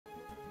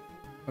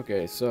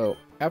Okay, so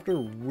after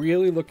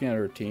really looking at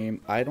her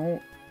team, I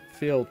don't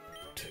feel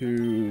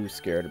too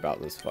scared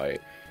about this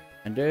fight.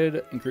 I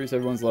did increase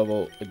everyone's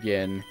level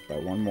again by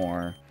one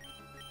more.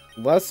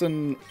 Less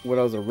than what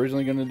I was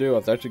originally going to do. I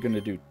was actually going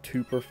to do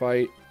 2 per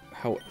fight.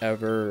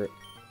 However,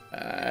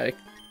 I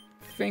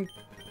think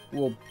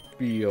we'll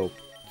be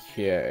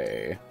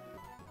okay.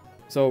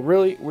 So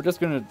really, we're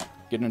just going to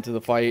get into the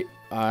fight.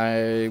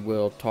 I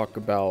will talk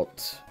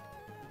about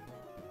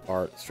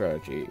our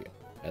strategy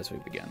as we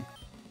begin.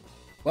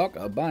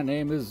 Welcome, my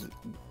name is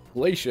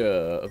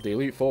Glacia of the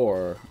Elite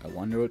Four. I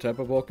wonder what type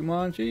of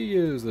Pokemon she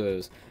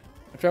uses.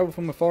 I traveled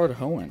from afar to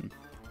Hoenn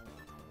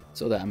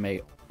so that I may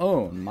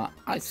own my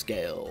ice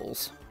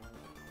scales.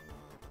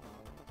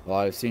 Well,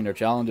 I've seen her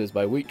challenges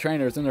by weak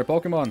trainers and their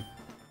Pokemon.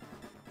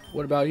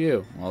 What about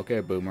you? Okay,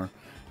 Boomer.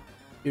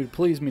 It would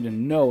please me to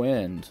no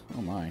end.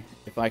 Oh my.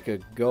 If I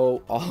could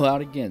go all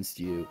out against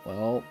you.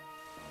 Well,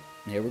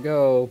 here we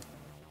go.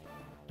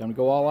 Time to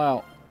go all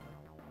out.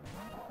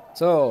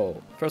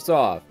 So, first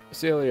off,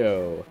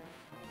 Celio.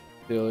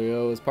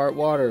 Celio is part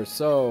water,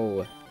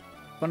 so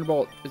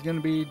Thunderbolt is going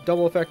to be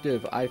double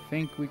effective. I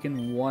think we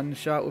can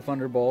one-shot with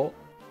Thunderbolt.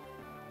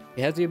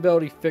 It has the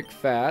ability Thick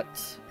Fat,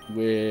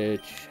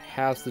 which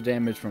halves the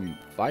damage from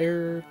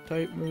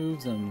fire-type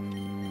moves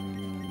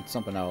and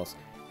something else.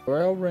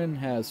 Hoenn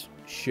has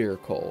Sheer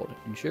Cold,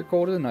 and Sheer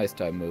Cold is a nice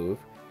type move.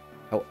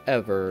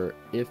 However,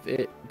 if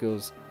it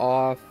goes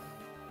off,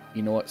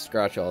 you know what,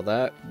 scratch all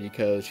that,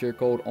 because Sheer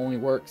Cold only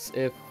works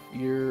if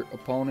your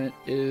opponent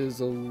is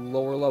a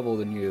lower level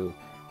than you.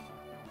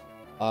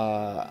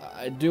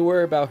 I do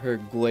worry about her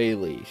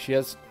Glalie. She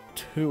has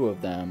 2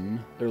 of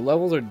them. Their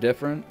levels are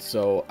different,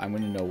 so I'm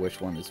going to know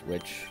which one is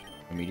which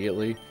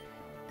immediately.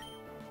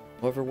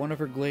 However, one of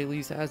her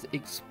Glalies has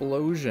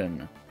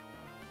Explosion.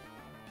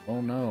 Oh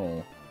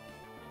no.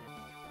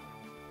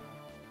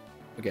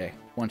 Okay,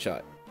 one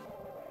shot.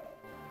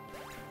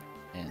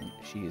 And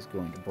she is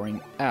going to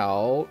bring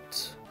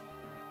out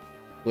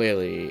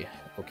Glalie.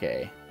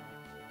 Okay.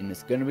 And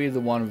it's going to be the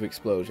one with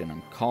Explosion.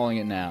 I'm calling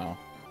it now.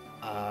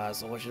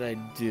 So what should I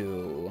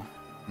do?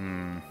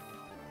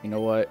 You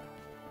know what?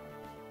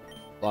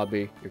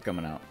 Lobby, you're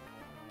coming out.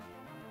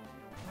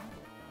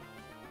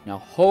 Now,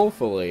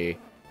 hopefully,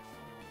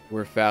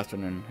 we're faster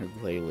than her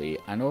Glalie.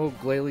 I know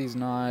Glalie's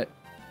not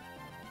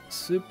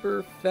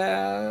super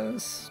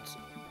fast,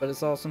 but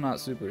it's also not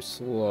super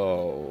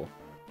slow.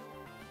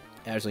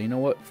 Actually, you know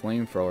what?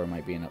 Flamethrower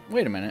might be enough.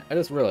 Wait a minute, I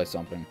just realized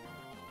something.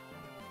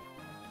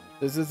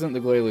 This isn't the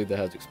Glalie that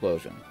has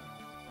Explosion.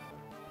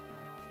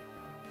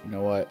 You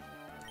know what?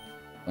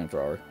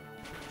 Flamethrower.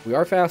 We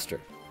are faster.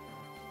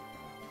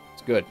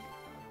 It's good.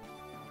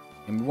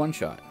 In one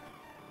shot.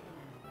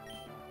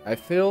 I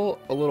feel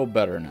a little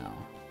better now,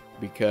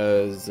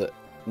 because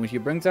when she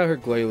brings out her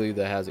Glalie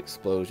that has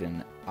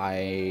Explosion,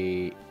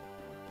 I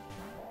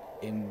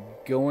am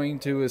going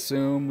to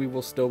assume we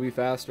will still be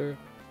faster.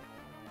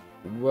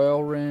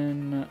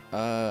 Hoenn,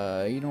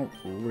 you don't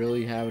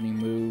really have any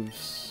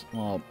moves.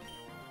 Well,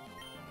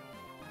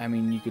 I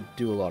mean, you could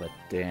do a lot of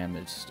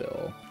damage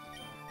still.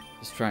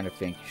 Just trying to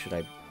think, should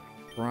I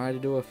try to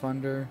do a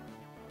Thunder?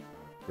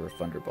 Or a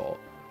Thunderbolt?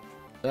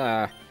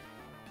 Fuck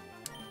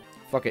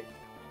it.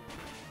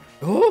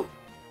 Oh!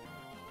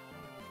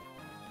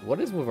 What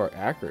is with our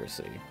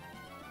accuracy?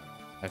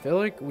 I feel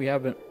like we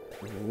haven't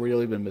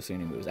really been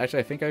missing any moves. Actually,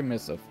 I think I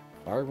missed a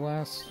Fire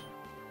Blast.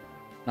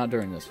 Not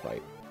during this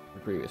fight. The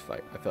previous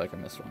fight. I feel like I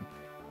missed one.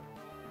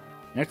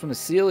 Next one is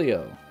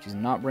Celio. She's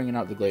not bringing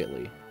out the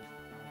Glalie.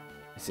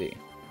 Let's see.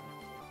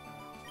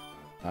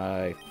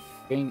 I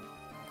think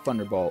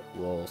Thunderbolt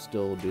will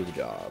still do the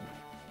job.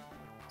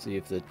 See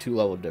if the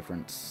 2-level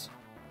difference.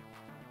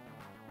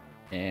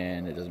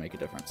 And it doesn't make a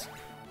difference.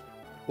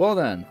 Well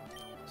then,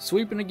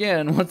 sweeping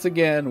again, once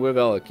again, with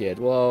Elekid.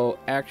 Well,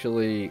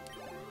 actually,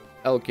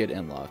 Elekid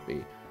and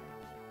Lobby.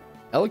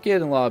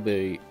 Elekid and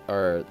Lobby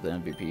are the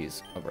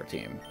MVPs of our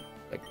team,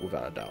 like,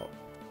 without a doubt.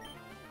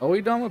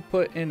 Oidama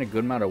put in a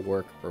good amount of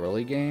work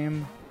early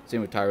game.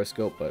 Same with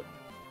Tyroscope, but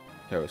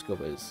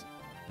Tyroscope is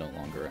no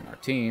longer in our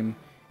team.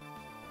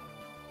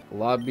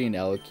 Lobby and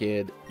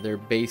Elekid, their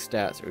base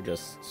stats are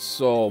just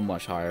so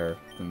much higher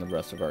than the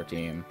rest of our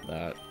team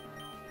that,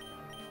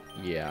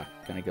 yeah,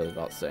 kind of goes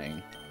without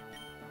saying.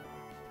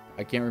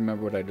 I can't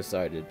remember what I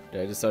decided.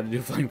 Did I decide to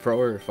do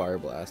Flamethrower or Fire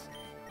Blast?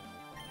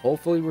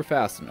 Hopefully we're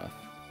fast enough.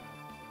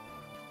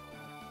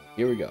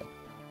 Here we go.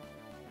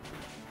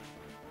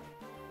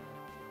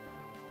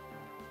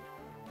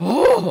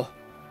 Oh!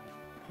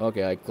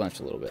 Okay, I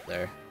clenched a little bit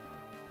there.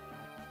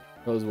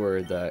 I was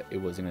worried that it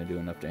wasn't going to do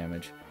enough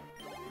damage.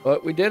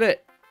 But we did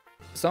it!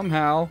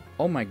 Somehow.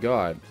 Oh my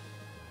god.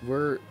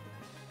 We're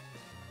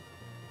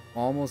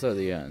almost at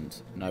the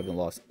end, and I haven't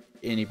lost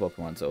any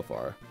Pokemon so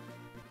far.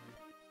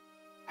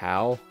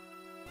 How?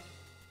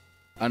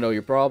 I know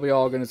you're probably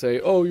all going to say,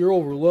 oh, you're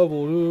over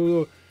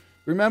leveled.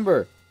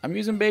 Remember, I'm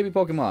using baby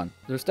Pokemon.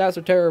 Their stats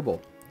are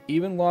terrible.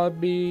 Even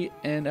Lobby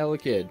and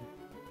Elekid.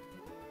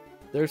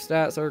 Their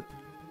stats are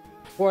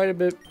quite a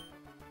bit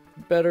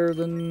better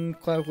than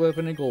Cloudcliff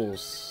and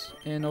Eagles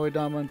and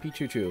Oidama and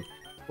Pt.2.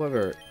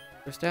 However,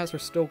 their stats are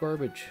still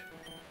garbage.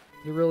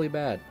 They're really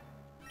bad.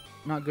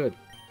 Not good.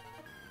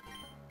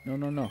 No,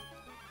 no, no.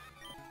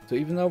 So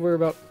even though we're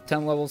about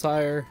 10 levels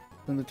higher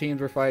than the teams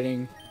we're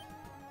fighting,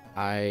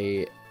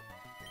 I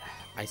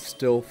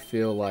still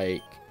feel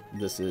like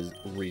this is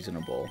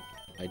reasonable.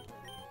 I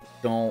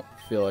don't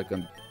feel like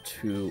I'm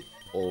too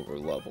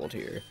over-leveled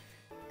here.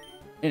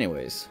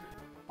 Anyways,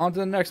 on to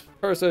the next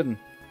person.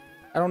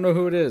 I don't know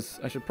who it is.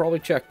 I should probably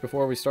check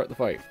before we start the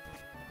fight.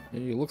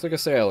 He looks like a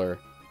sailor.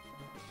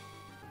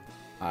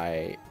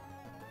 I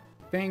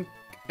think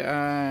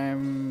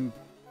I'm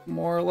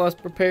more or less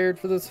prepared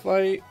for this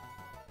fight.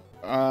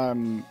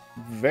 I'm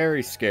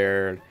very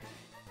scared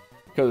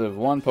because of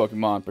one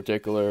Pokemon in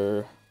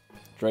particular,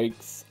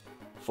 Drake's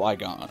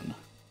Flygon.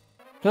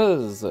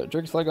 Because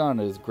Drake's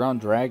Flygon is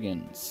ground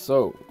dragon,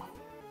 so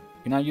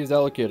you cannot use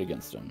Elekid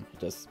against him. It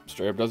just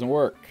straight up doesn't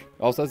work.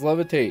 It also has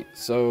Levitate,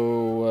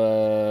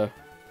 so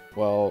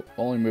well,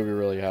 only move we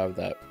really have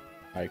that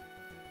I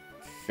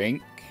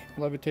think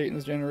Levitate in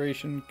this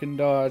generation can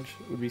dodge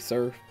would be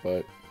Surf,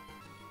 but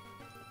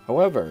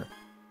however,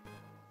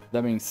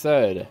 that being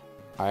said,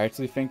 I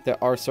actually think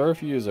that our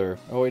Surf user,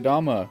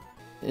 Oedama,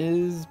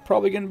 is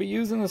probably going to be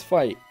used in this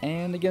fight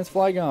and against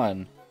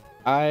Flygon.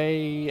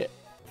 I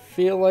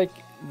feel like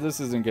this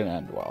isn't going to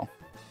end well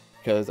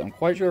because I'm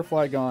quite sure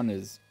Flygon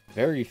is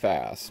very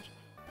fast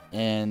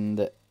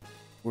and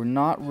we're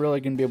not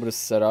really going to be able to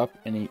set up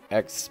any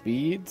X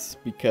speeds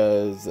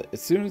because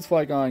as soon as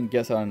Flygon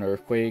gets on an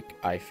Earthquake,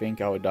 I think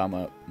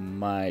Aoidama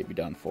might be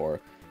done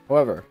for.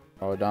 However,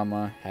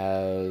 Aoidama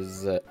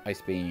has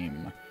Ice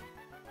Beam.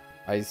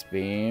 Ice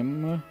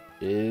Beam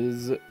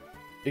is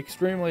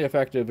extremely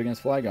effective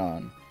against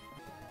Flygon.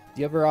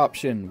 The other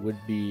option would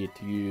be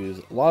to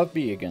use Lava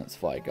Bee against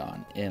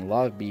Flygon, and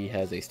Lava Bee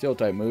has a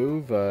Steel-type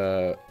move,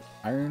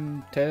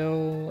 Iron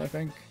Tail, I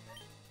think?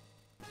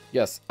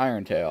 Yes,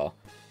 Iron Tail.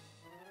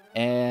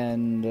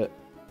 And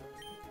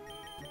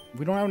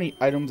we don't have any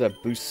items that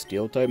boost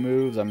Steel-type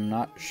moves. I'm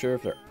not sure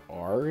if there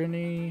are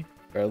any,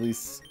 or at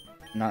least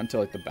not until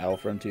like the Battle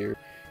Frontier.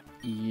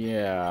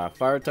 Yeah,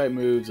 Fire-type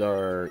moves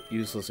are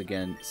useless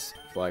against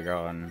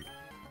Flygon.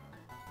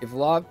 If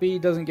Lava Bee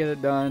doesn't get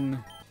it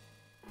done,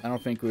 I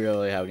don't think we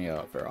really have any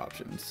other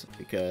options,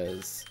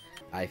 because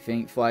I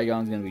think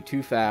Flygon's going to be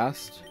too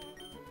fast,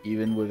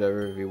 even with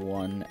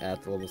everyone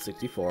at the level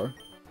 64.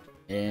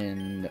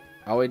 And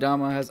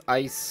Aoidama has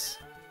Ice,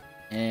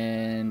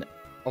 and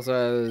also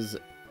has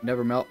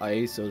Never Melt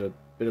Ice, so it's a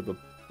bit of a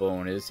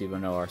bonus,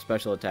 even though our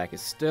special attack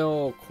is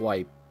still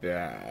quite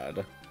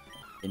bad.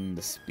 In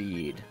the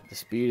speed. The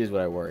speed is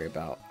what I worry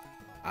about.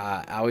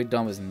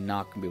 Aoidama is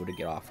not going to be able to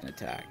get off an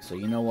attack. So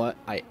you know what?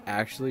 I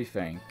actually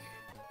think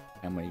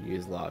I'm going to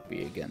use Lava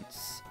Bee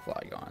against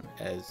Flygon,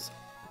 as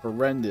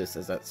horrendous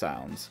as that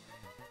sounds.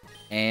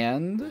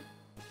 And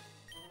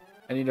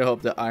I need to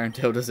hope that Iron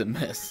Tail doesn't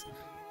miss.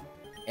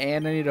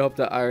 And I need to hope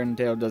that Iron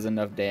Tail does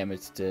enough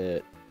damage to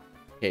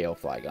KO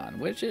Flygon,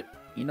 which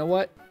you know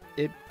what?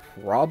 It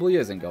probably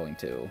isn't going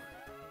to.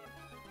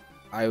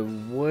 I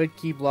would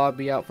keep Lava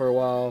Bee out for a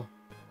while,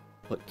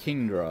 but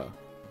Kingdra's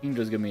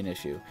going to be an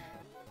issue.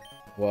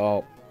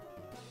 Well,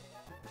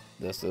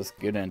 let's just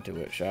get into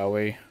it, shall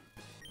we?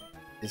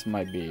 This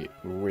might be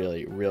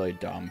really, really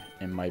dumb,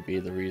 and might be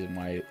the reason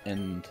why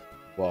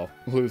I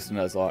lose the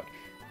Nuzlocke.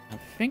 I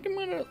think I'm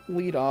going to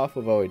lead off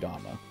with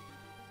Oedama.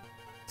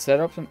 Set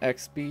up some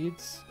X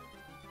speeds,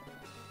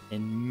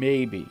 and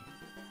maybe,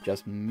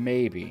 just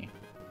maybe,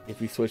 if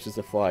he switches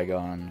to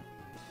Flygon,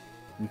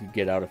 we could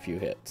get out a few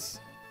hits.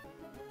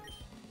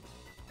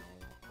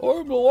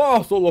 I'm the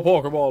last of the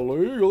Pokemon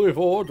League, Elite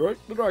Four, Drake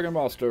the Dragon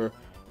Master.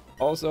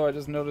 Also, I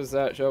just noticed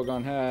that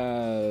Shogun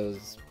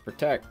has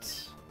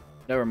Protect.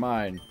 Never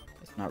mind.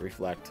 It's not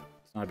Reflect.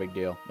 It's not a big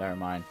deal. Never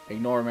mind.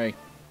 Ignore me.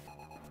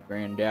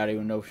 Granddaddy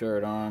with no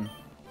shirt on.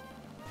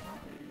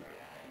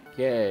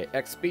 Okay,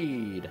 X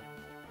Speed.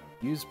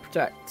 Use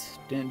Protect.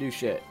 Didn't do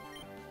shit.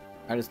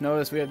 I just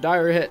noticed we have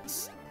dire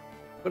hits.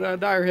 Put out a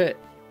dire hit.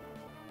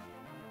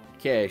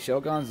 Okay,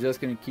 Shogun's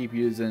just gonna keep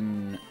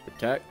using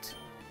Protect.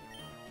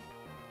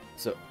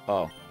 So,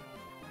 oh.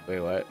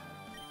 Wait, what?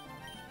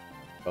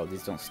 Oh,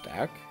 these don't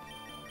stack?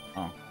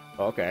 Oh,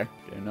 okay.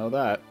 Didn't know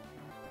that.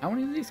 How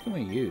many of these can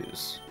we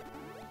use?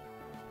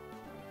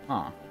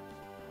 Huh.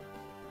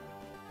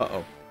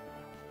 Uh-oh.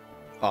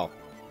 Oh,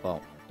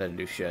 well, that didn't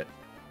do shit.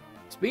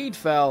 Speed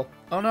fell!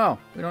 Oh no,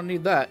 we don't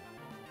need that.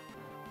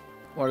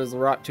 What is the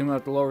Rot Tomb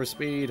have to lower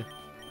speed?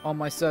 On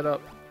my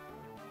setup.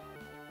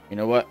 You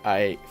know what?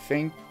 I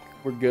think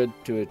we're good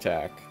to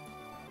attack.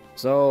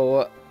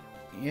 So,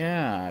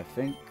 yeah, I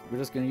think we're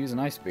just gonna use an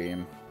Ice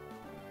Beam.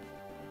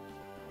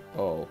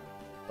 Oh,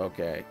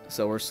 okay.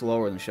 So we're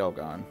slower than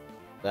Shogun.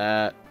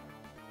 That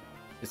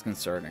is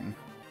concerning.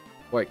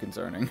 Quite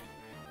concerning.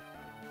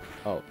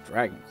 Oh,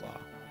 Dragon Claw.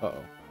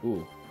 Uh-oh.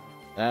 Ooh.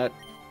 That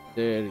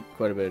did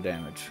quite a bit of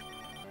damage.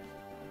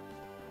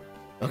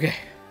 Okay.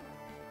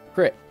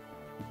 Crit.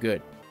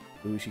 Good.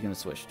 Who is she gonna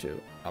switch to?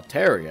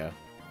 Altaria?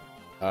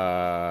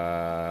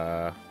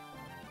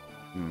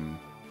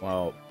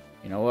 Well,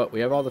 you know what? We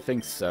have all the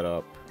things set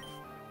up.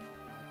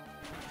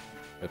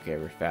 Okay,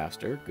 we're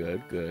faster.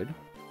 Good, good.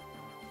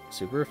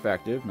 Super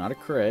effective. Not a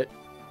crit.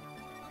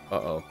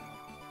 Uh-oh.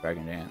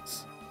 Dragon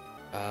Dance.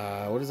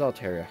 What does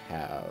Altaria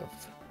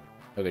have?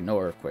 Okay, no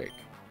Earthquake.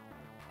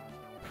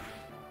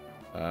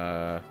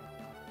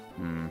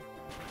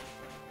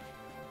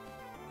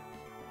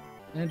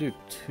 Didn't do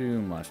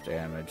too much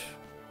damage.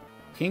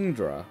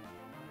 Kingdra.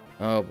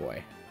 Oh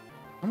boy.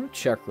 I'm gonna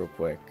check real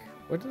quick.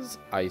 What does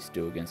Ice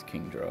do against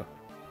Kingdra?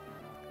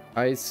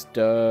 Ice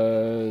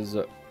does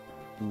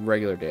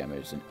regular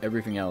damage, and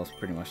everything else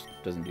pretty much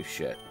doesn't do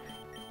shit.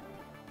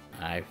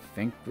 I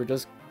think we're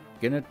just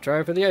gonna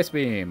try for the Ice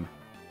Beam.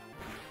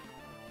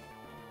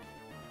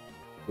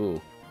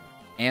 Ooh.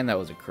 And that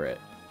was a crit.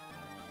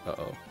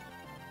 Uh-oh.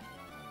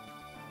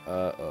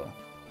 Uh-oh.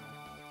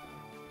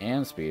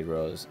 And Speed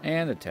Rose.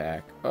 And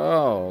Attack.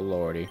 Oh,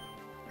 lordy.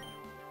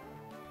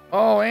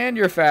 Oh, and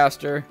you're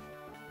faster.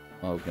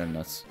 Oh,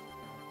 goodness.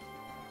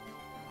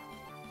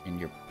 And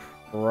you're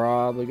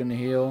probably gonna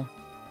heal.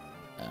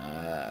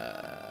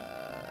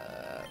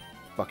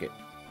 Fuck it.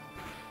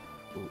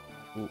 Ooh,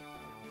 ooh,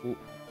 ooh,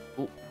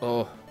 ooh.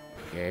 Oh,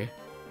 okay.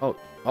 Oh,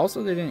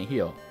 also they didn't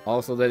heal.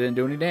 Also they didn't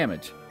do any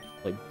damage.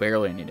 Like,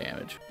 barely any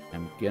damage.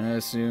 I'm gonna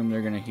assume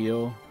they're gonna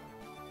heal.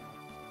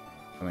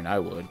 I mean, I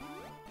would.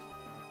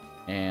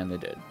 And they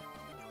did.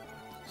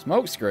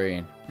 Smoke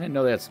screen. I didn't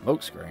know they had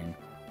smoke screen.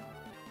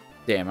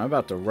 Damn, I'm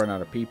about to run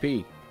out of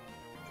PP.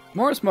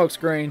 More smoke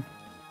screen.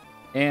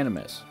 And a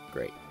miss.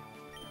 Great.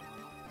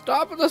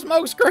 Stop with the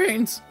smoke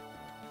screens!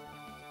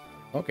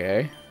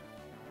 Okay.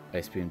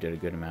 Ice Beam did a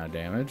good amount of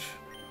damage.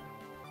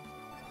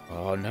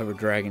 Oh, never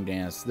Dragon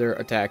Dance. Their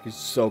attack is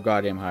so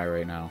goddamn high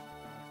right now.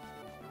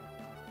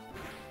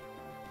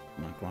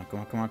 Come on, come on, come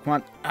on, come on, come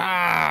on.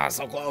 Ah,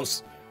 so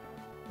close.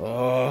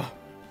 Oh.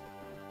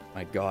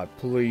 My god,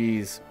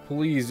 please.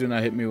 Please do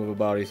not hit me with a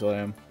body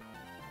slam.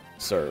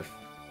 Surf.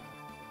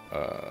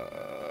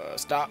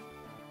 Stop.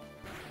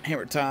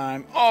 Hammer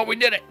time. Oh, we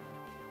did it.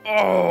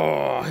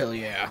 Oh, hell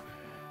yeah.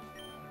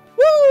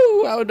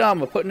 Woo!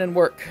 Aodama putting in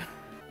work.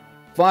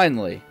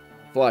 Finally,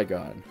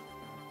 Flygon.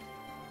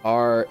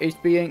 Our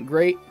HP ain't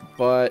great,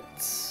 but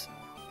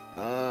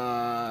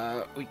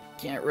we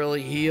can't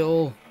really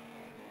heal.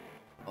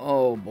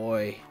 Oh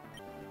boy.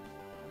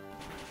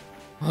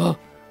 Oh,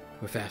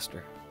 we're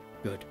faster.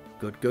 Good,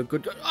 good, good,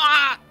 good, good.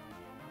 Ah!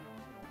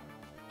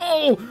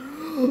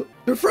 Oh,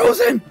 they're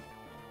frozen.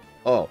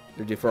 Oh,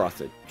 they're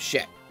defrosted.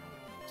 Shit.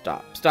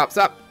 Stop, stop,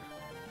 stop.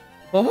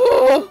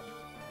 Oh,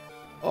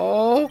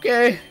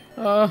 okay.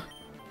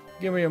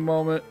 Give me a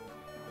moment.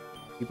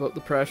 Keep up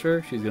the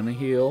pressure. She's gonna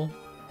heal.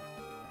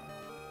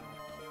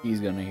 He's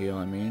gonna heal,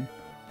 I mean.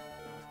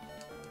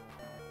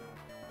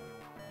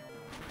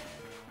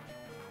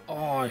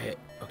 Oh, I hit.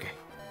 Okay.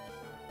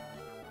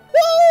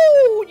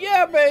 Woo!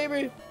 Yeah,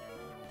 baby!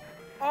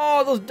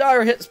 Oh, those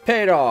dire hits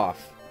paid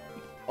off.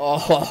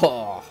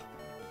 Oh.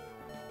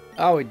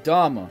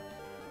 Aoidama.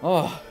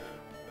 Oh.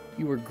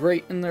 You were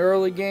great in the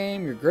early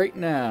game. You're great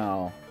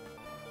now.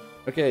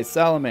 Okay,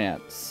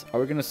 Salamence. Are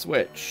we gonna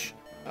switch?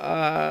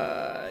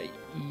 Yeah.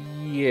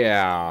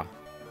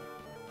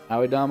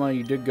 Aoidama,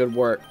 you did good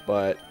work,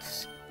 but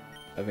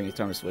I think it's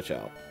time to switch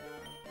out.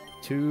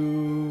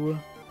 To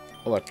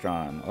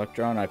Electron.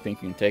 Electron, I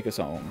think you can take us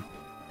home.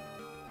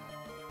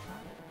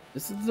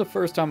 This is the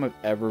first time I've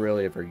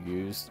ever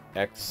used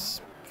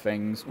X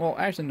things. Well,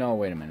 actually, no,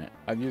 wait a minute.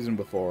 I've used them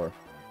before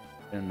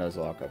in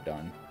Nuzlocke I've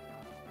done.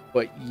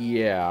 But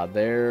yeah,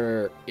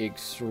 they're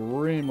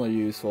extremely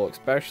useful,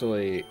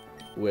 especially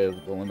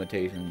with the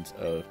limitations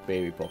of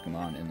Baby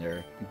Pokemon and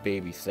their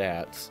baby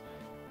stats.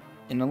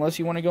 And unless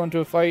you want to go into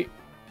a fight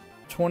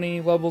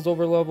 20 levels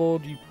over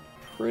leveled, you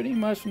pretty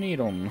much need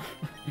them.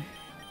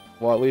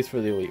 Well, at least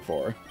for the Elite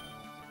Four.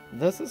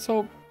 Let's just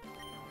hope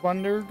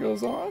Thunder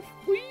goes off.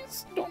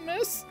 Please, don't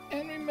miss.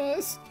 And we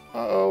missed.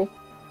 Uh-oh.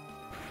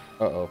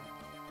 Uh-oh.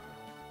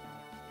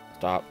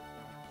 Stop.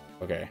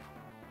 Okay.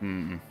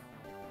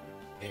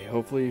 Okay,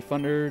 hopefully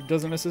Thunder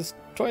doesn't miss us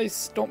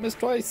twice. Don't miss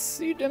twice.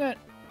 You didn't.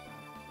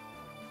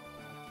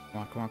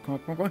 Come on, come on, come on,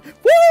 come on, come on.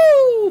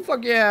 Woo!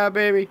 Fuck yeah,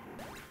 baby.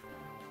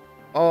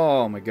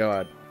 Oh my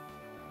god.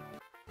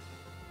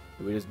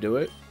 Did we just do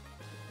it?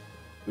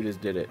 We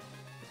just did it.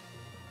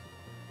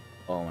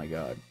 Oh my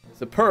god.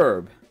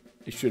 Superb,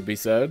 it should be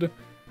said.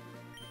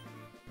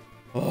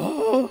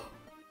 Oh!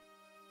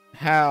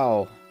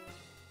 How?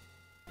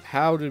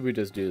 How did we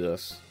just do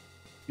this?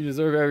 You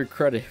deserve every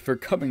credit for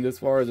coming this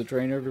far as a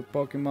trainer of your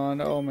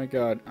Pokemon. Oh my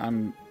god.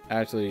 I'm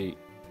actually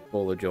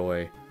full of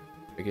joy.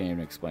 I can't even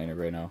explain it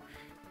right now.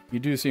 You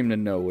do seem to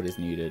know what is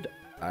needed.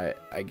 I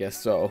guess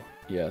so.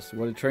 Yes,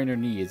 what a trainer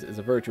needs is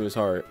a virtuous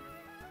heart.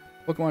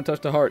 Pokemon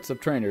touch the hearts of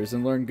trainers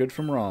and learn good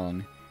from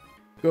wrong.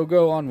 Go,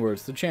 go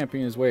onwards. The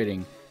champion is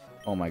waiting.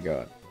 Oh my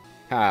god.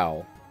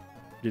 How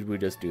did we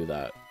just do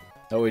that?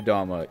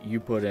 Aoidama, you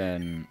put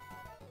in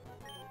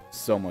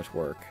so much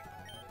work.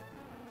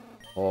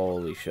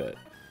 Holy shit.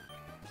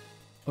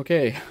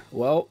 Okay,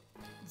 well,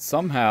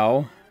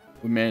 somehow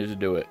we managed to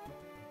do it.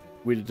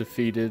 We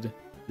defeated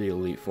the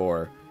Elite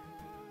Four.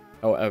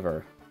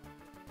 However,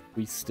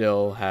 we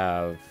still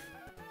have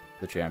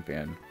the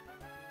champion.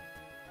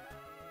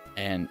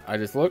 And I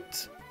just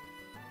looked.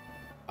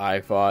 I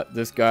thought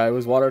this guy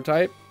was water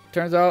type.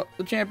 Turns out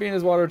the champion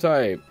is water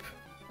type.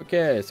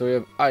 Okay, so we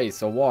have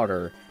ice, a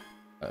water,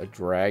 a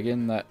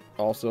dragon that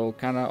also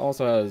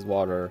has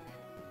water,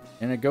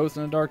 and a ghost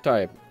and a dark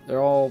type.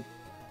 They're all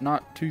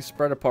not too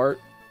spread apart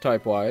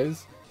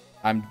type-wise.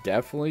 I'm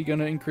definitely going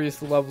to increase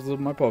the levels of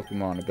my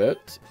Pokemon a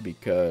bit,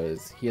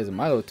 because he has a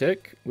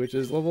Milotic, which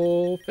is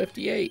level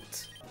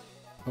 58.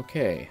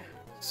 Okay,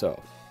 so,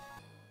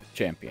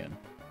 champion,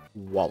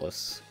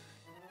 Wallace.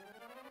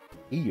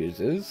 He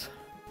uses,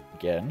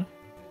 again,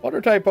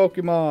 Water-type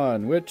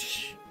Pokemon,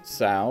 which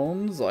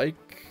sounds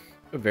like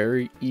a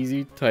very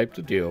easy type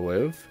to deal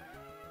with.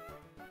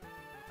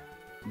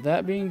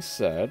 That being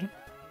said,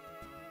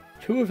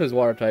 2 of his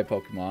Water-type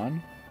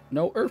Pokemon,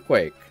 no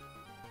Earthquake.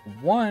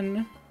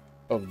 1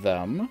 of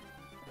them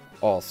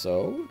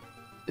also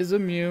is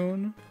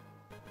immune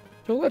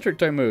to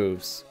Electric-type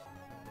moves.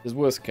 His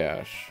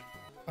Whiscash.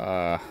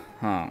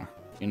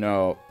 You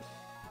know,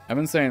 I've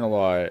been saying a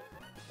lot,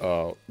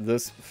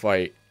 this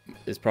fight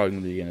is probably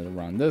going to be the end of the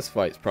run. This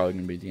fight's probably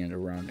going to be the end of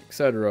the run,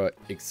 etc.,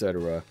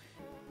 etc.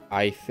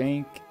 I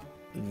think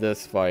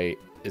this fight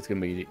is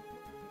going to be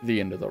the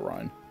end of the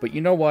run. But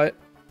you know what?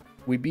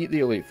 We beat the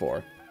Elite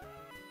Four.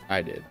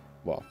 I did.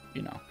 Well,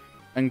 you know.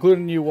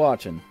 Including you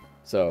watching.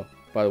 So,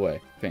 by the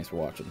way, thanks for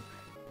watching.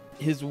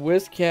 His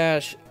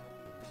Whiscash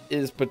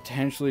is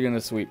potentially going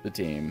to sweep the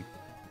team.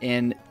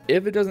 And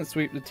if it doesn't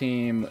sweep the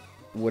team,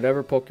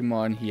 whatever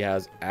Pokemon he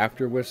has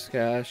after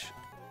Whiscash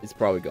is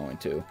probably going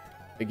to.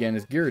 Again,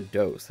 his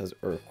Gyarados has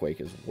Earthquake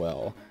as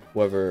well.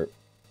 However,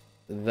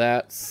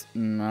 that's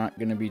not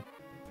going to be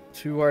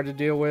too hard to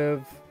deal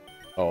with.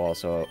 Oh,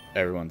 also,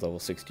 everyone's level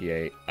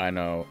 68. I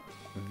know,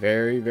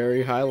 very,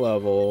 very high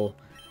level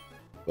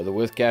with a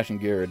Whiscash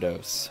and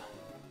Gyarados.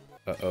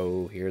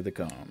 Uh-oh, here they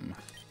come.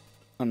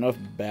 Enough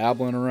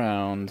babbling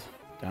around.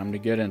 Time to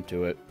get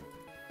into it.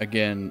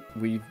 Again,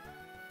 we've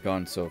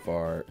gone so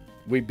far.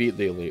 We beat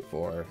the Elite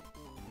Four.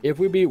 If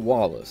we beat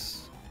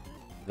Wallace,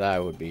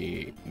 that would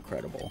be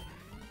incredible.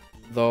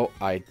 Though,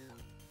 I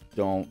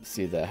don't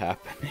see that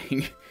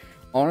happening.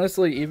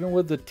 Honestly, even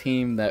with the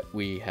team that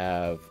we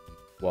have,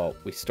 well,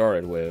 we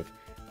started with,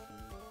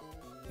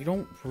 we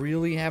don't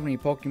really have any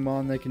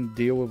Pokemon that can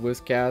deal with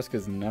Whiscash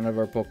because none of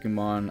our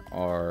Pokemon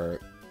are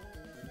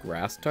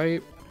Grass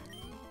type.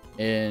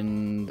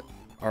 And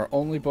our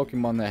only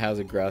Pokemon that has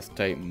a Grass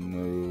type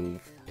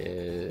move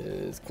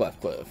is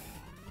Clefcliff.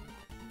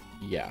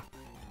 Yeah.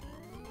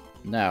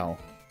 Now,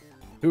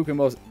 who can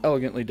most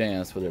elegantly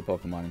dance with their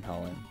Pokemon in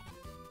Hoenn?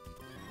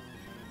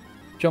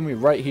 Show me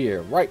right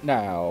here, right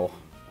now.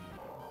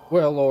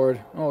 Well, Lord.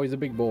 Oh, he's a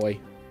big boy.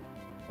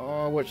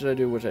 Oh, what should I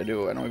do? What should I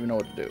do? I don't even know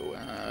what to do.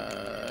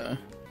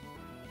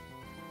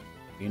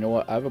 You know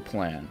what? I have a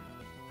plan.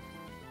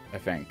 I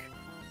think.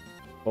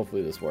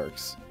 Hopefully this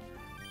works.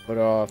 Put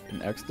off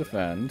an X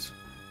defend.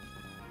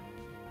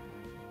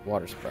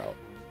 Water Sprout.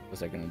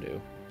 What's that gonna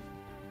do?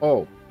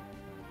 Oh.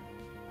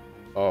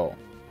 Oh.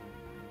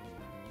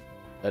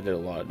 That did a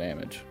lot of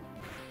damage.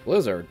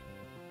 Blizzard.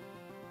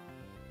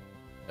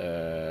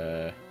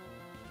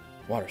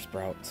 Water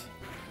Sprout.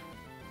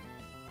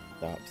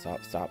 Stop,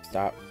 stop, stop,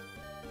 stop.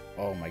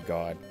 Oh my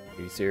god.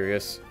 Are you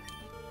serious?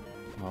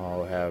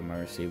 Oh, have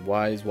mercy.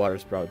 Why is Water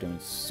Sprout doing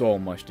so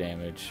much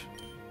damage?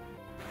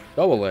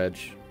 Double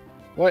Edge.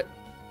 What?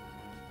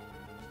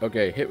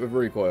 Okay, hit with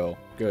recoil.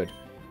 Good.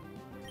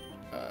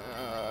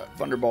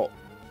 Thunderbolt.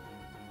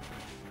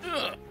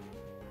 Ugh.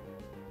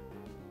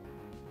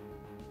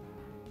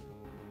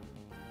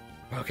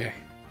 Okay,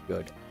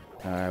 good.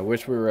 I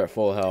wish we were at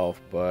full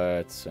health,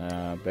 but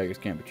beggars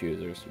can't be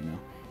choosers, you know.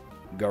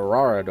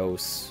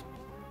 Gyarados.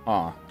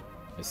 Ah,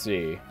 I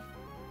see.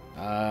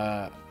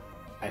 I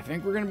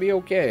think we're gonna be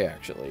okay,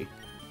 actually.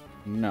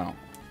 No,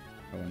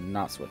 I will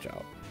not switch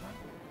out.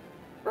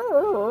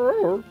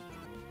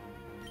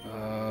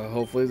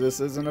 Hopefully this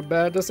isn't a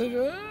bad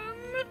decision.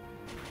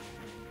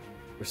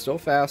 We're still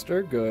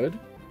faster, good.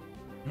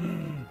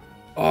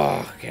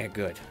 Oh, okay,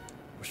 good.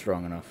 We're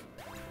strong enough.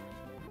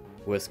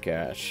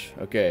 Whiscash.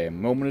 Okay,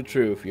 moment of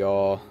truth,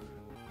 y'all.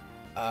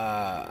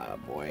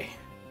 Boy.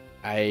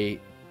 I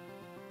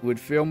would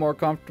feel more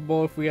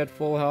comfortable if we had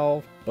full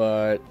health,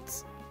 but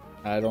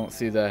I don't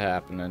see that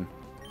happening.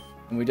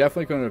 And we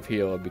definitely couldn't have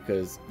healed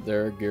because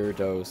their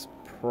Gyarados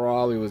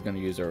probably was going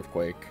to use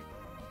Earthquake.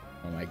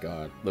 Oh my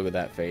god, look at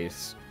that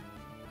face.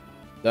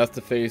 That's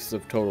the face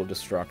of total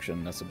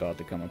destruction that's about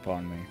to come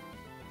upon me.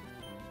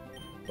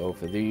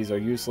 Both of these are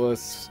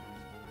useless.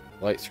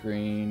 Light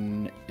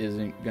Screen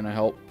isn't going to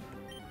help.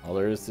 All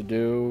there is to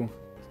do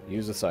is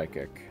use a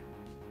Psychic.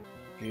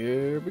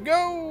 Here we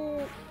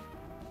go!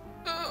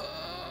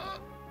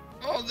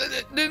 Oh,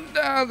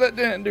 that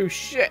didn't do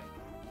shit!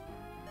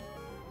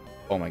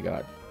 Oh my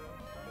god.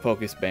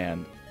 Focus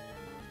Band.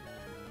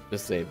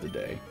 Just saved the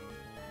day.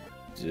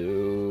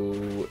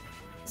 Do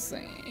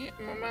same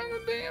amount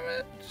of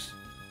damage.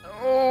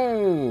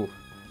 Oh!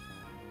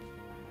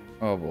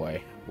 Oh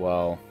boy.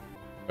 Well,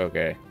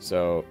 okay.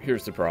 So,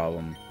 here's the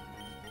problem.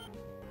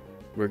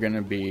 we're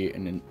gonna be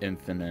in an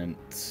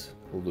infinite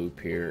loop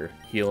here.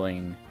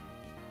 Healing,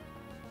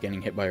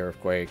 getting hit by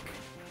Earthquake.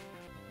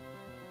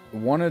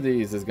 One of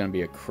these is gonna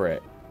be a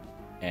crit,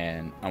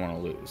 and I want to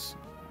lose.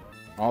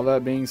 All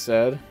that being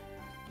said,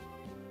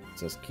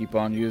 let's just keep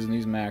on using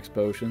these max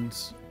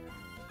potions.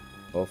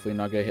 Hopefully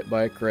not get hit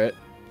by a crit.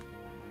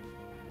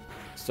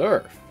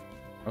 Surf.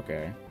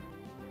 Okay.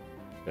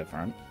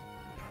 Different.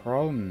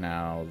 Problem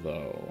now,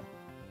 though.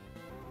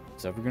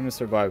 So if we're going to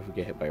survive if we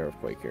get hit by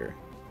Earthquake here.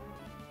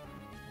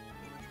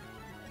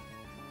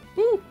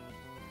 Woo!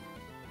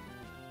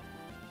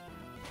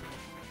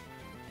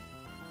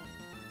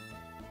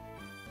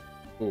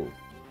 Ooh.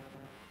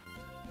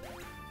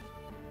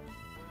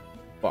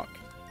 Fuck.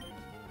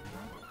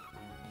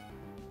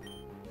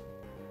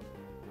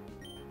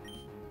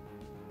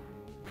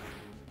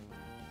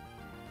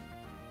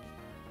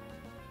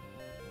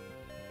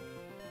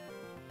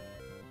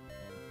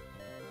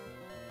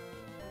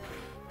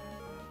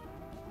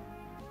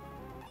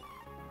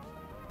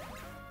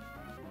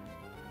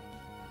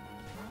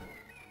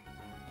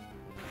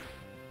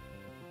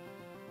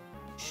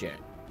 Shit.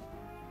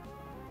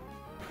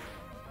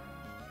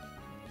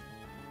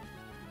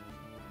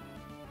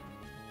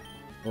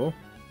 Oh.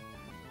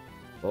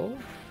 Oh.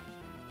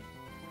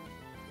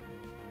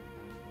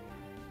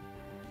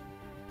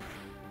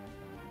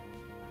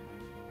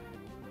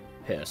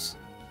 Piss.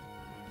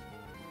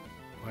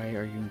 Why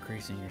are you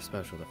increasing your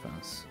special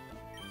defense?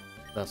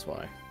 That's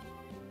why.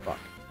 Fuck.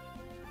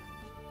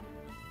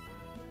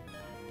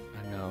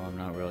 I know I'm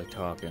not really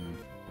talking.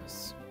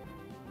 Just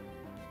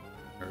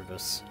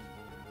nervous.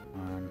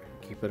 Come on,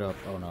 keep it up.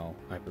 Oh no,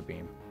 Hyper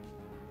Beam.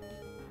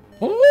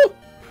 Oh!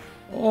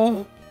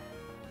 Oh!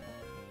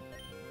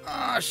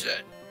 Ah,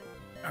 shit.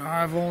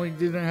 I've only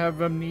didn't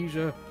have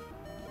amnesia.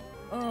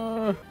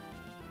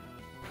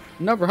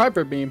 Never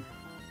Hyper Beam.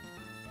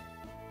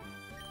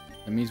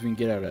 That means we can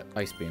get out of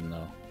Ice Beam,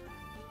 though.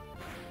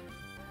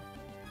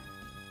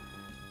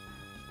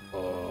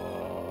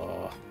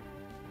 Oh.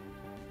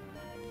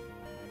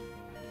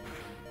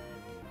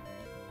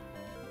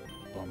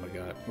 Oh my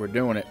god. We're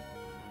doing it.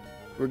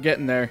 We're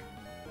getting there.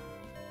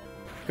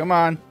 Come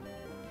on.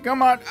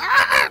 Come on.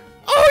 Ah!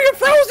 Oh, you're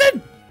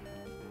frozen!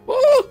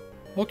 Oh!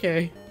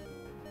 Okay.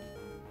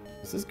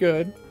 This is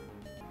good.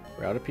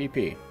 We're out of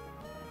PP.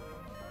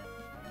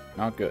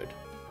 Not good.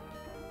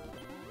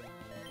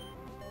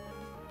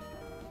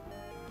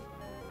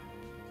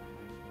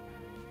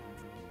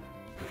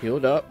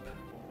 Healed up.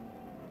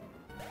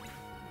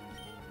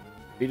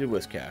 Defeated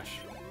Whiscash.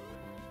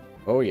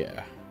 Oh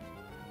yeah.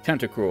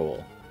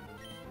 Tentacruel.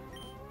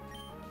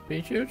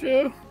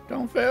 Pt.2,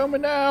 don't fail me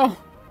now.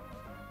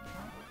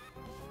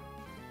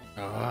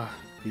 Ah,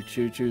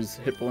 Pt.2's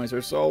hit points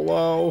are so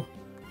low.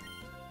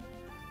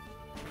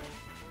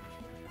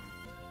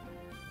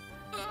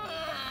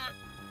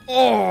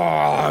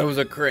 Oh, it was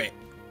a crit.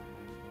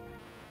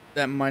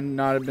 That might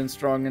not have been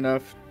strong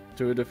enough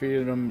to have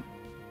defeated him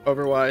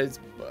otherwise,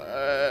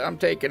 but I'm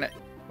taking it.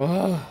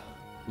 Oh,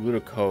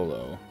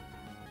 Ludicolo.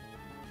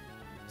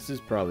 This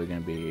is probably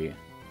going to be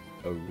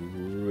a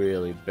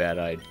really bad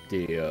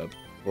idea,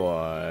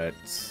 but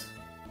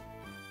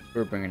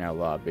we're bringing out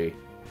Lobby.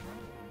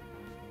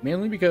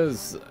 Mainly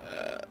because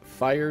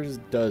Fires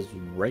does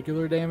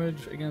regular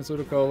damage against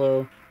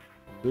Ludicolo.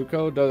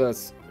 Ludicolo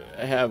does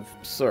have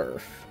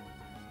Surf.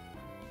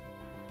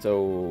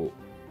 So,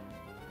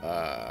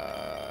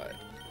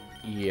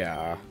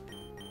 yeah.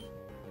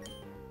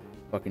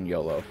 Fucking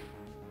YOLO.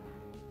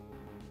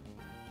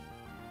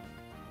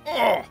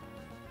 Oh!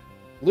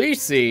 Leech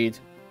Seed?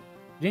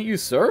 Didn't you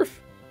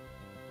Surf?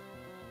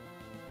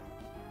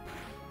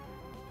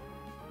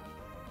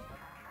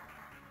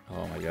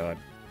 Oh my god.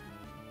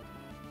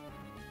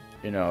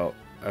 You know,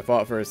 I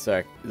thought for a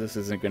sec this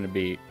isn't going to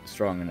be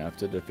strong enough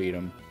to defeat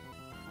him.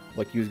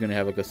 Like he was going to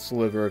have like a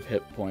sliver of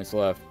hit points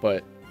left,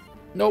 but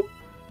nope.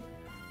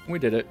 We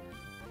did it.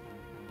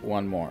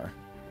 One more.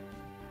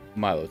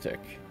 Milotic.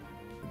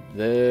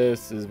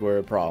 This is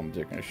where problems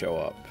are going to show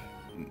up.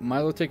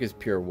 Milotic is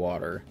pure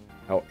water.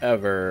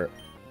 However,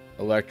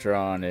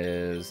 Electron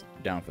is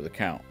down for the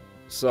count.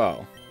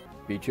 So,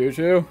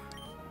 Pt.2,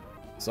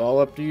 it's all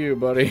up to you,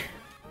 buddy.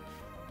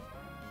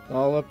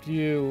 All up to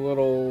you,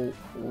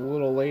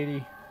 little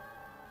lady.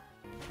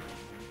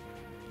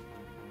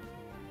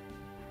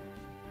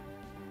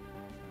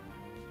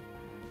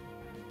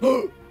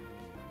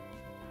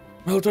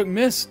 Milotic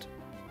missed.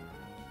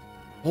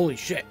 Holy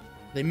shit,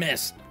 they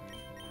missed.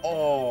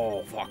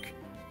 Oh, fuck.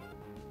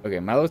 Okay,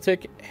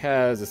 Milotic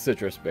has a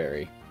Citrus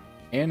Berry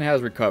and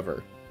has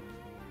Recover.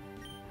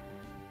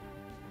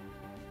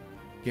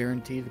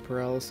 Guarantee the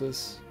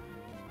paralysis?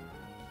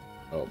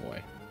 Oh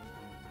boy.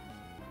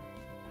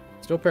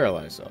 Still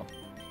paralyzed though.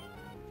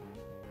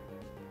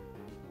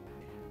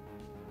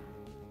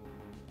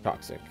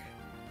 Toxic.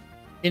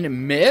 And it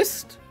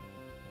missed?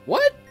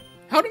 What?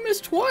 How'd it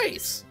miss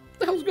twice? What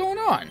the hell's going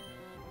on?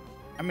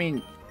 I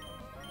mean,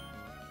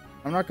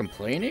 I'm not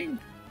complaining,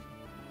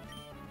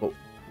 but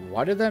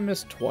why did that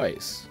miss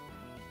twice?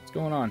 What's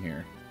going on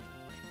here?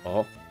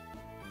 Oh.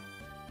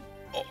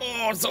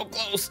 Oh, so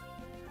close.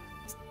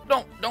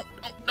 No.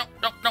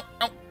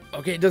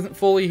 Okay, it doesn't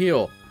fully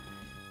heal.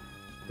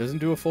 Doesn't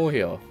do a full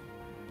heal.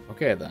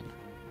 Okay, then.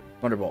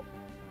 Wonderbolt.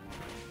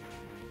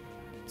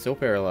 Still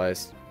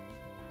paralyzed.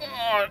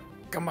 Oh,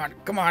 come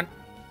on.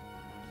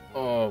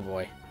 Oh,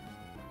 boy.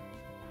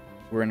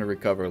 We're in a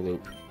recover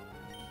loop.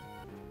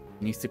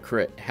 It needs to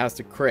crit. It has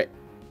to crit.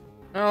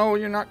 No,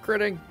 you're not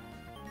critting.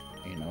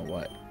 You know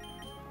what?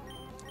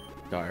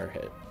 Dire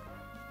hit.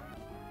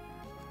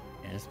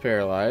 And it's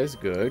paralyzed.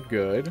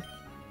 Good.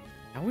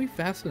 How are we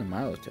faster than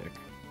Milotic?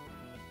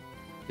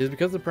 Is it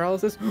because of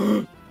paralysis?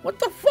 What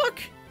the fuck?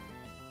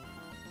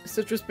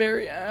 Citrus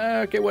berry?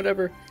 Okay,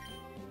 whatever.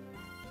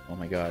 Oh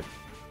my god.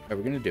 Are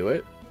we gonna do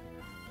it?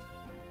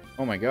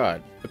 Oh my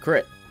god. A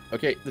crit.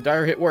 Okay, the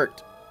dire hit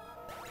worked.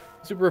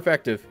 Super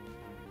effective.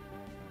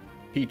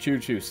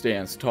 Pt.2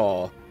 stands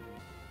tall.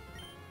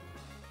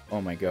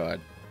 Oh my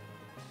god.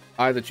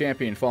 I, the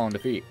champion, fall in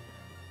defeat.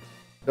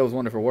 That was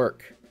wonderful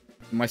work.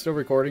 Am I still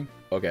recording?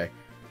 Okay.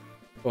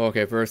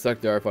 Okay, for a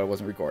sec there I thought I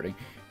wasn't recording.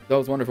 That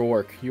was wonderful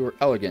work. You were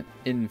elegant,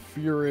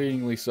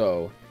 infuriatingly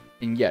so,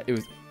 and yet it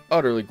was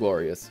utterly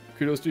glorious.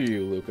 Kudos to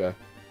you, Luca.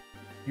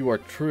 You are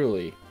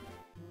truly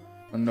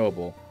a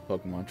noble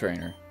Pokemon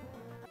trainer.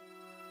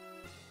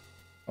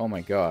 Oh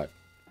my god.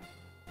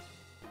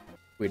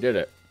 We did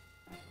it.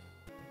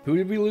 Who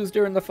did we lose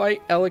during the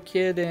fight?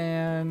 Elekid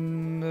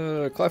and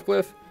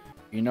Clefcliff?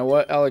 You know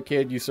what,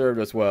 Elekid, you served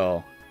us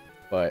well.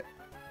 But,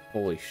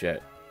 holy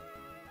shit.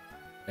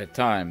 At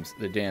times,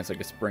 they danced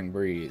like a spring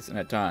breeze, and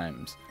at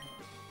times,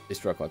 they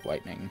struck like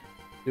lightning.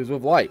 It was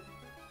with light,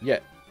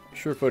 yet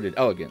sure-footed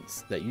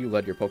elegance that you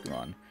led your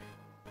Pokemon.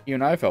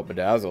 Even I felt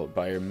bedazzled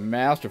by your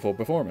masterful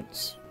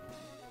performance.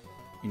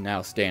 You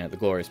now stand at the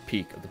glorious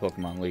peak of the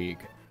Pokemon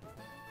League.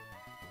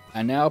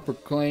 I now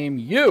proclaim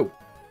you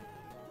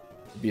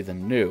to be the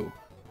new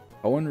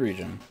Hoenn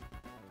region.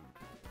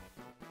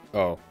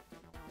 Oh.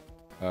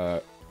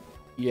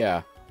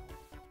 Yeah.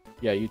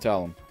 Yeah, you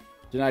tell him.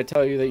 Didn't I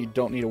tell you that you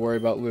don't need to worry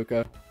about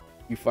Luca?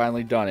 You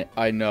finally done it.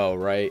 I know,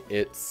 right?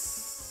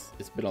 It's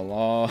been a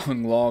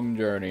long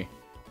journey.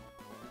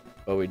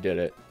 But we did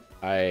it.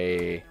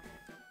 I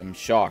am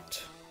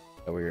shocked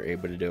that we were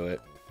able to do it.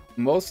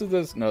 Most of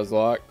this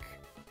Nuzlocke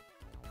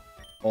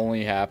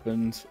only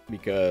happened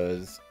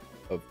because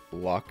of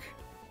luck.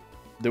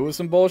 There was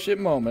some bullshit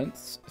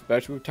moments,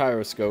 especially with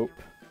Tyroscope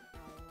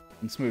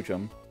and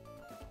Smoochum.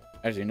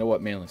 Actually, you know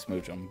what? Mainly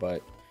Smoochum,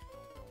 but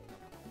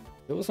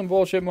there was some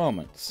bullshit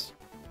moments.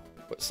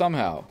 But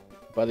somehow,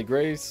 by the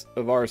grace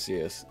of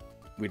Arceus,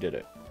 we did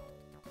it.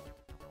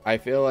 I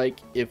feel like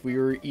if we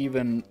were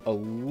even a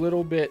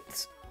little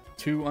bit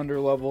too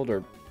underleveled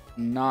or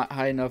not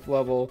high enough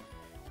level,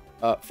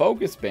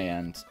 Focus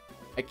Band,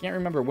 I can't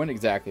remember when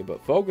exactly,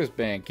 but Focus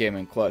Band came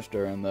in clutch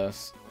during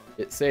this.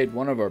 It saved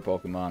one of our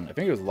Pokemon. I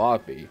think it was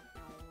Lobby.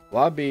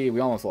 We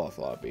almost lost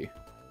Lobby.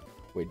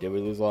 Wait, did we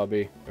lose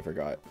Lobby? I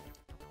forgot.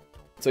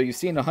 So you've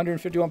seen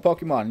 151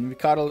 Pokemon, and you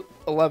caught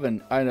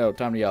 11. I know,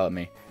 time to yell at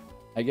me.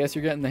 I guess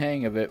you're getting the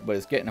hang of it, but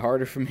it's getting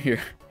harder from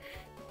here.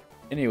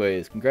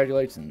 Anyways,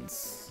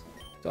 congratulations.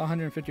 It's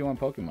 151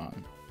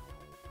 Pokemon.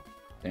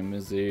 Same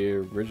as the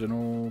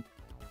original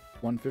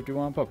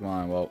 151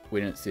 Pokemon. Well,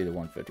 we didn't see the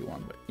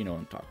 151, but you know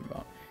what I'm talking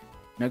about.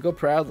 Now go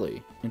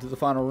proudly into the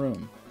final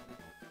room.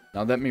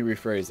 Now let me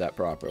rephrase that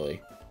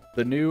properly.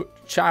 The new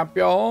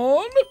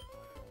champion!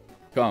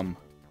 Come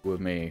with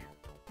me.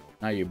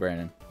 Not you,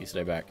 Brandon. You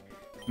stay back.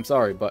 I'm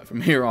sorry, but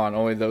from here on,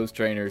 only those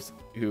trainers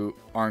who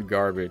aren't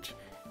garbage,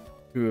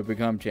 who have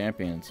become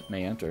champions,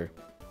 may enter.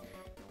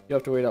 You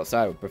have to wait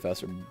outside with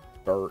Professor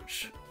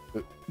Birch.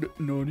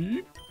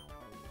 Nani?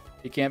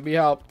 It can't be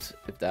helped,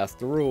 if that's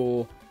the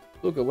rule.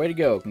 Luca, way to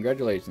go.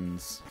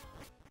 Congratulations.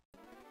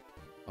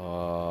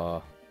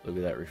 Look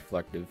at that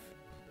reflective.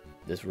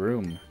 This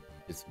room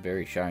is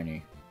very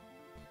shiny.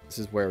 This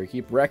is where we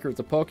keep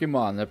records of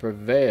Pokemon that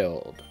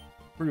prevailed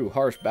through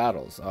harsh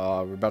battles.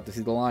 We're about to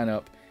see the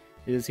lineup.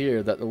 It is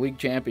here that the league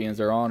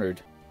champions are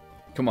honored.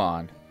 Come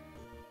on.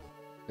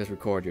 Let's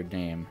record your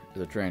name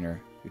as a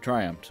trainer who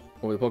triumphed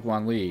over the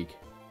Pokemon League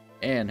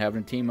and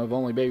having a team of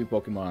only baby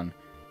Pokemon.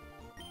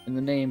 And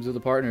the names of the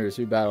partners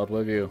who battled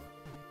with you.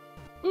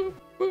 Boop,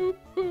 boop,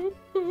 boop,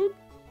 boop.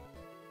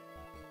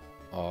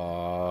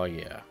 Oh,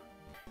 yeah.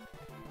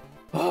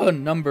 Oh,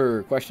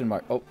 number, question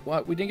mark. Oh,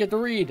 what? We didn't get to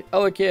read.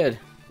 Elekid,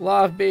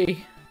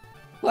 Lobby,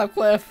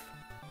 Clefcliff,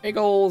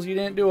 Eagles, you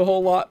didn't do a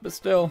whole lot, but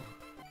still.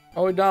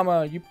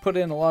 Oidama, you put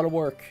in a lot of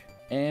work.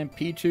 And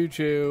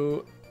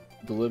Pt.2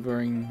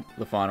 delivering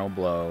the final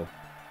blow.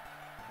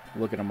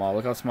 Look at them all.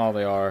 Look how small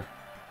they are.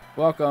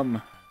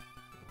 Welcome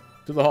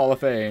to the Hall of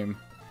Fame.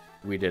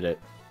 We did it.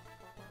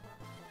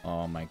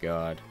 Oh my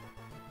god.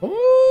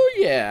 Oh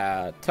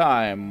yeah!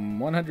 Time,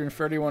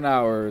 131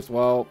 hours.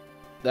 Well,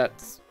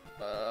 that's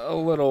a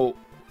little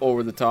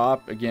over the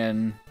top.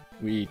 Again,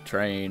 we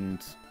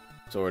trained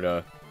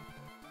sorta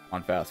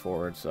on fast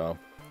forward, so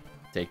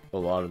take a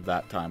lot of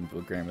that time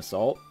with a grain of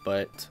salt,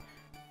 but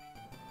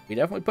we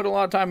definitely put a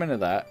lot of time into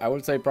that. I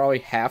would say probably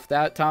half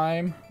that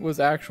time was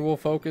actual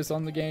focus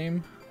on the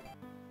game,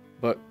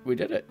 but we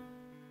did it.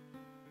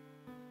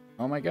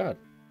 Oh my god.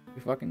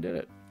 We fucking did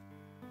it.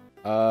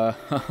 Well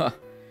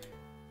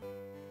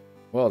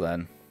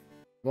then.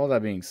 With all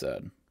that being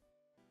said,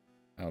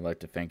 I would like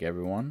to thank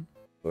everyone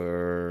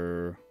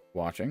for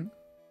watching.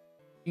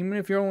 Even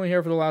if you're only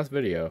here for the last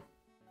video.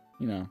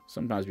 You know,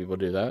 sometimes people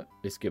do that.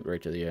 They skip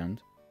right to the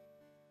end.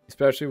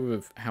 Especially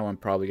with how I'm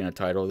probably going to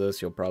title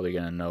this, you're probably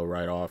going to know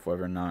right off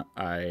whether or not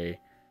I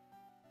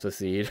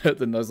succeed at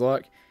the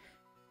Nuzlocke.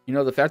 You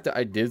know, the fact that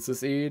I did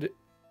succeed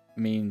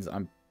means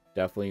I'm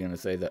definitely going to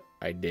say that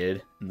I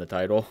did in the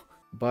title.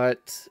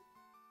 But,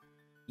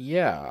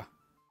 yeah,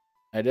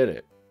 I did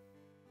it.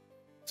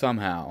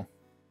 Somehow.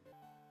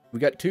 We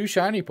got 2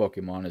 shiny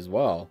Pokemon as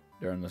well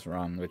during this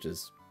run, which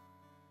is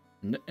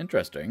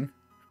interesting.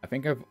 I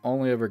think I've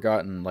only ever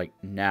gotten, like,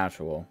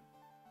 natural,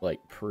 like,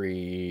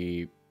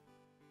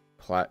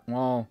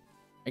 well,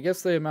 I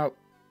guess the amount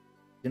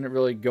didn't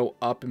really go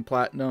up in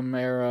Platinum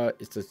era.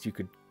 It's just you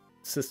could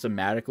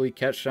systematically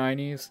catch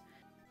shinies.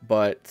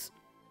 But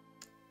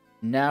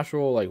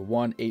natural, like,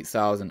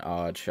 1/8,000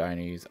 odd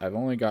shinies, I've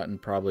only gotten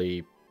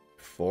probably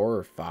 4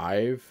 or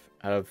 5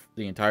 out of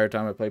the entire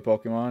time I play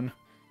Pokemon.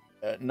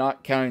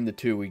 Not counting the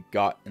 2 we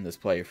got in this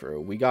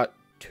playthrough. We got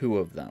 2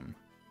 of them,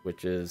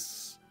 which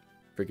is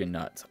freaking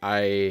nuts.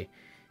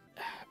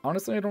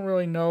 Honestly, I don't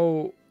really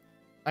know.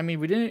 I mean,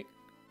 we didn't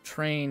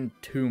train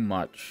too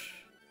much,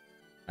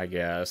 I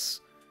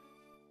guess,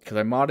 because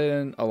I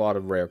modded in a lot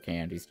of rare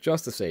candies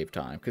just to save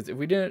time. Because if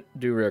we didn't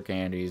do rare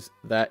candies,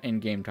 that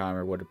in-game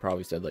timer would have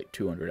probably said like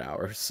 200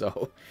 hours.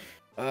 So,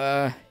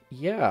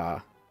 yeah.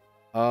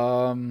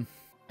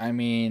 I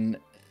mean,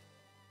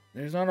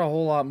 there's not a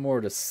whole lot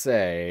more to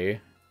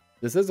say.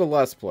 This is a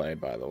Let's Play,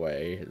 by the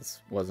way. It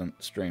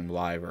wasn't streamed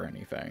live or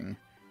anything.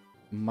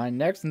 My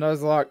next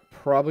Nuzlocke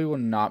probably will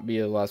not be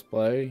a Let's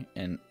Play,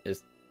 and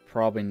it's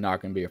probably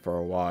not going to be for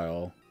a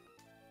while.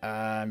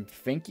 I'm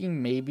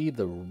thinking maybe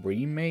the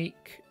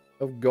remake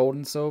of Gold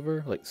and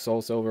Silver, like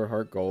Soul Silver,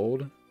 Heart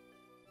Gold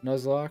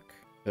Nuzlocke,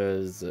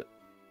 because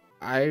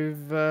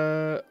I've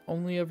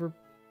only ever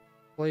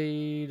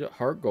played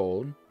Heart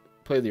Gold,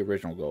 played the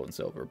original Gold and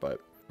Silver,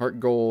 but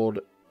Heart Gold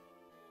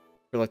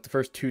for like the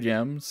first 2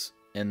 gems,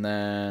 and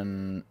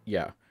then,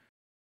 yeah,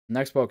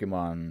 next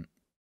Pokemon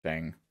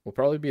thing will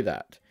probably be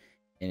that,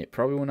 and it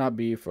probably will not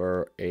be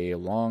for a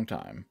long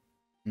time.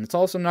 And it's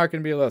also not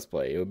going to be a Let's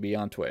Play. It will be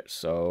on Twitch.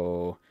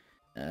 So,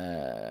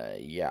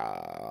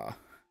 yeah.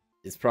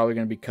 It's probably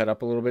going to be cut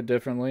up a little bit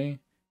differently.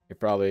 You're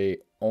probably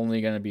only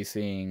going to be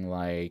seeing,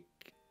 like,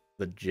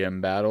 the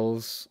gym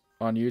battles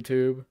on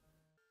YouTube.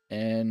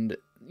 And,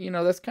 you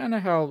know, that's kind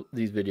of how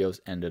these videos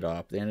ended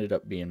up. They ended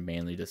up being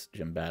mainly just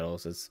gym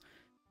battles.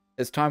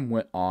 As time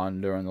went on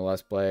during the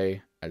Let's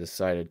Play, I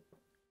decided to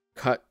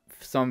cut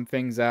some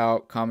things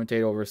out,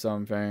 commentate over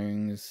some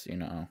things, you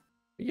know.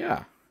 But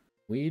yeah,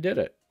 we did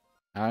it.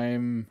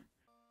 I'm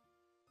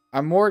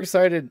more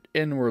excited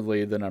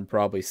inwardly than I'm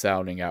probably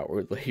sounding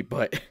outwardly,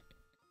 but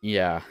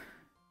yeah.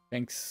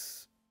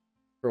 Thanks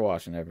for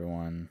watching,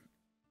 everyone.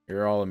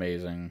 You're all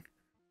amazing.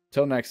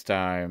 Till next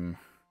time,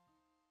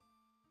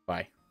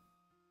 bye.